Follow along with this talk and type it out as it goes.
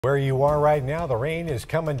Where you are right now, the rain is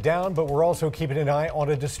coming down, but we're also keeping an eye on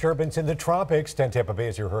a disturbance in the tropics. 10 Tampa Bay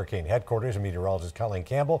is your hurricane headquarters, and meteorologist Colleen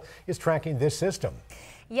Campbell is tracking this system.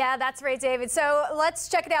 Yeah, that's right, David. So let's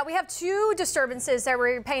check it out. We have two disturbances that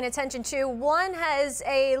we're paying attention to. One has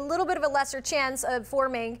a little bit of a lesser chance of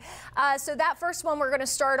forming. So that first one we're going to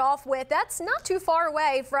start off with, that's not too far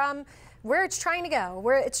away from where it's trying to go,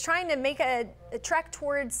 where it's trying to make a trek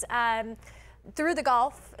towards through the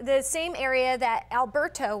Gulf, the same area that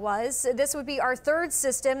Alberto was. This would be our third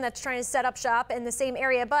system that's trying to set up shop in the same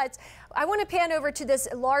area, but I want to pan over to this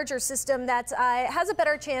larger system that has a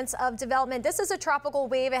better chance of development. This is a tropical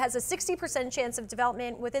wave. It has a 60% chance of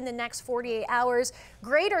development within the next 48 hours,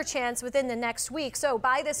 greater chance within the next week. So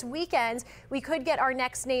by this weekend, we could get our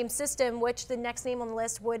next named system, which the next name on the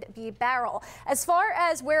list would be Barrel. As far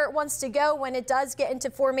as where it wants to go when it does get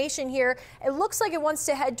into formation here, it looks like it wants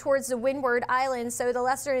to head towards the Windward Islands. So the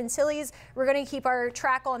Lesser Antilles, we're going to keep our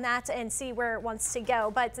track on that and see where it wants to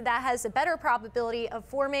go. But that has a better probability of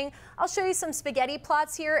forming. I'll show you some spaghetti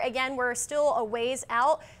plots here. Again, we're still a ways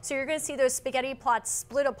out, so you're going to see those spaghetti plots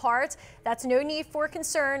split apart. That's no need for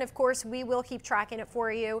concern. Of course, we will keep tracking it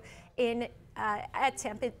for you in at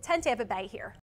 10 Tampa Bay here.